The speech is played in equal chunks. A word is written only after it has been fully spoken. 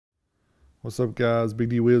What's up guys, Big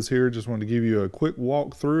D Wiz here. Just wanted to give you a quick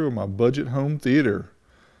walkthrough of my budget home theater.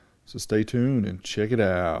 So stay tuned and check it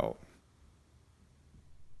out.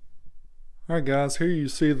 Alright guys, here you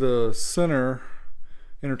see the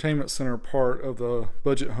entertainment center part of the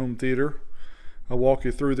budget home theater. I'll walk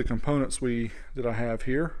you through the components that I have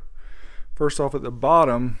here. First off, at the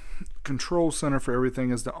bottom, control center for everything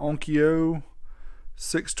is the Onkyo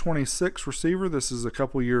 626 receiver. This is a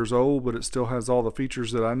couple years old, but it still has all the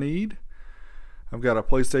features that I need. I've got a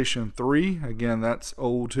PlayStation 3. Again, that's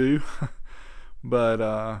old too, but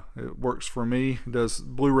it works for me. It does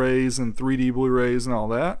Blu-rays and 3D Blu-rays and all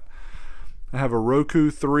that. I have a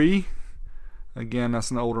Roku 3. Again,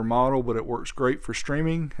 that's an older model, but it works great for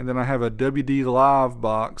streaming. And then I have a WD Live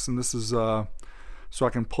box, and this is so I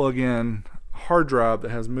can plug in a hard drive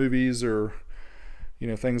that has movies or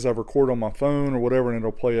things I've recorded on my phone or whatever, and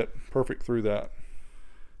it'll play it perfect through that.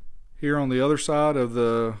 Here on the other side of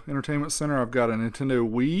the entertainment center, I've got a Nintendo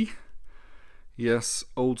Wii. Yes,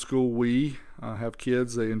 old school Wii. I have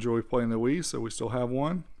kids, they enjoy playing the Wii, so we still have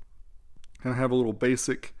one. And I have a little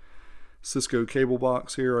basic Cisco cable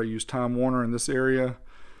box here. I use Time Warner in this area.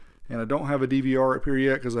 And I don't have a DVR up here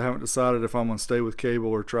yet because I haven't decided if I'm going to stay with cable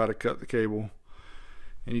or try to cut the cable.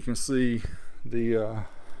 And you can see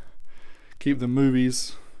keep the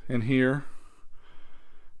movies in here.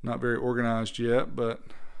 Not very organized yet, but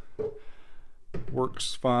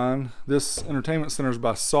works fine. This entertainment center is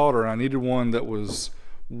by Solder, and I needed one that was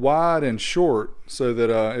wide and short so that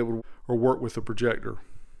it would work with the projector.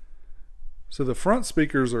 So the front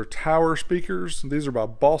speakers are tower speakers. These are by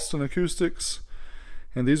Boston Acoustics,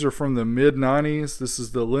 and these are from the mid-90s. This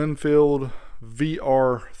is the Linfield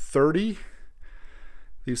VR30.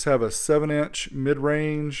 These have a 7-inch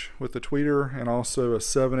mid-range with the tweeter and also a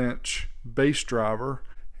 7-inch bass driver.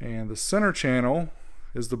 And the center channel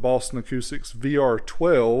is the Boston Acoustics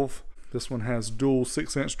VR12. This one has dual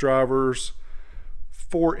 6-inch drivers,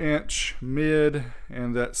 4-inch mid,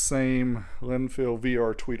 and that same Linfield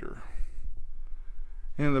VR tweeter.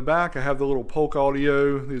 And in the back I have the little Polk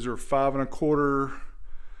audio. These are 5 1/4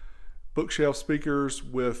 bookshelf speakers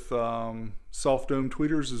with soft dome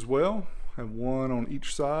tweeters as well. I have one on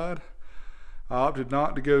each side. I opted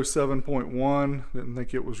not to go 7.1. Didn't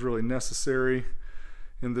think it was really necessary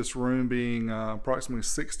in this room being approximately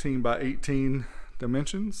 16 by 18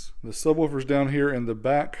 dimensions. The subwoofer's down here in the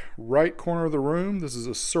back right corner of the room. This is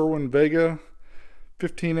a Cerwin Vega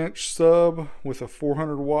 15-inch sub with a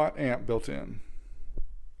 400 watt amp built in.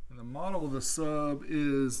 And the model of the sub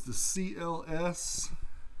is the CLS,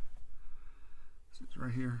 it's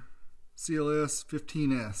right here, CLS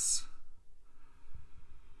 15S.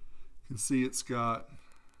 You can see it's got,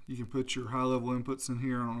 you can put your high-level inputs in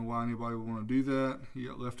here. I don't know why anybody would want to do that. You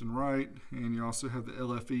got left and right, and you also have the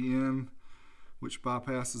LFE in, which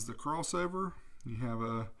bypasses the crossover. You have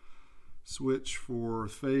a switch for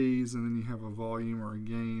phase, and then you have a volume or a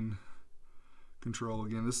gain control.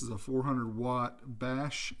 Again, this is a 400 watt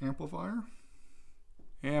bash amplifier.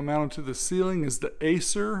 And mounted to the ceiling is the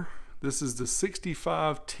Acer. This is the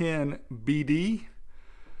 6502BD.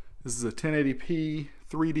 This is a 1080p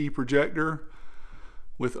 3D projector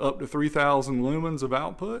with up to 3,000 lumens of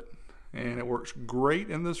output, and it works great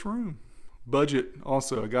in this room. Budget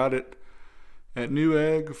also, I got it at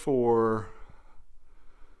Newegg for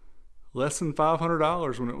less than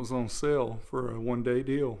 $500 when it was on sale for a one-day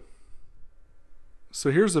deal.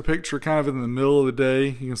 So here's a picture kind of in the middle of the day.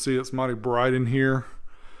 You can see it's mighty bright in here,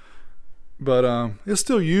 but it's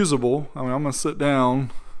still usable. I mean, I'm gonna sit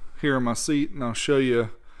down here in my seat and I'll show you.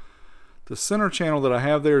 The center channel that I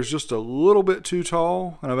have there is just a little bit too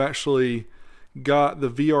tall, and I've actually got the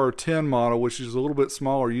VR10 model, which is a little bit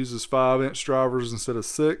smaller, uses 5-inch drivers instead of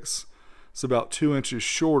 6. It's about 2 inches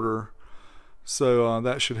shorter, so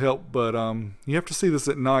that should help. But you have to see this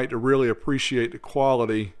at night to really appreciate the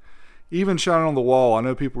quality. Even shining on the wall, I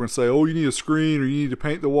know people are going to say, oh, you need a screen, or you need to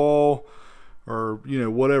paint the wall, or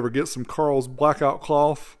whatever, get some Carl's blackout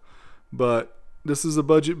cloth. But this is a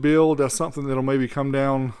budget build. That's something that'll maybe come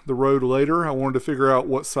down the road later. I wanted to figure out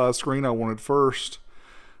what size screen I wanted first.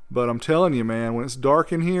 But I'm telling you, man, when it's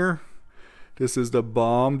dark in here, this is the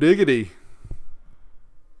bomb diggity.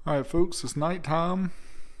 Alright folks, it's nighttime.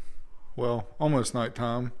 Well, almost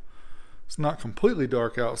nighttime. It's not completely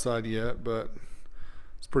dark outside yet, but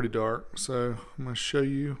it's pretty dark. So I'm going to show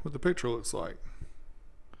you what the picture looks like.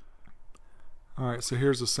 Alright, so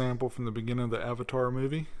here's a sample from the beginning of the Avatar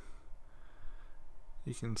movie.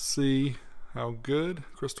 You can see how good,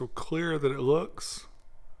 crystal clear that it looks.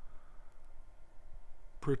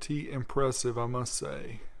 Pretty impressive, I must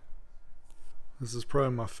say. This is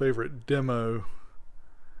probably my favorite demo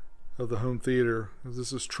of the home theater.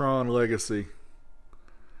 This is Tron Legacy.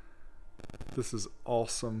 This is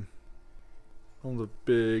awesome on the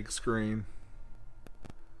big screen.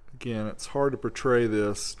 Again, it's hard to portray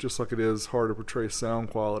this, just like it is hard to portray sound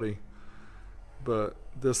quality. But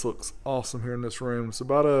this looks awesome here in this room. It's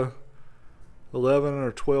about a 11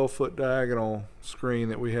 or 12 foot diagonal screen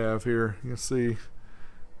that we have here. You can see,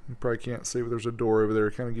 you probably can't see, but there's a door over there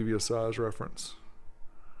to kind of give you a size reference.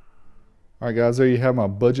 Alright guys, there you have my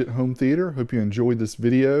budget home theater. Hope you enjoyed this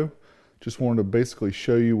video. Just wanted to basically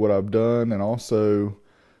show you what I've done and also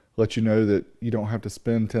let you know that you don't have to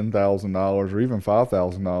spend $10,000 or even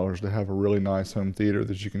 $5,000 to have a really nice home theater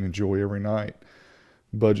that you can enjoy every night.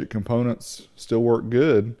 Budget components still work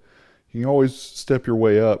good. You can always step your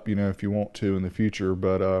way up, you know, if you want to in the future.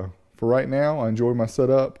 But for right now, I enjoy my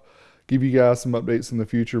setup. Give you guys some updates in the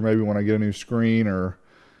future. Maybe when I get a new screen or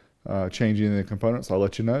change any of the components, I'll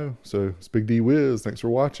let you know. So it's Big D Wiz. Thanks for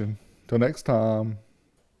watching. Till next time,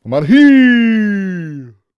 I'm out of here.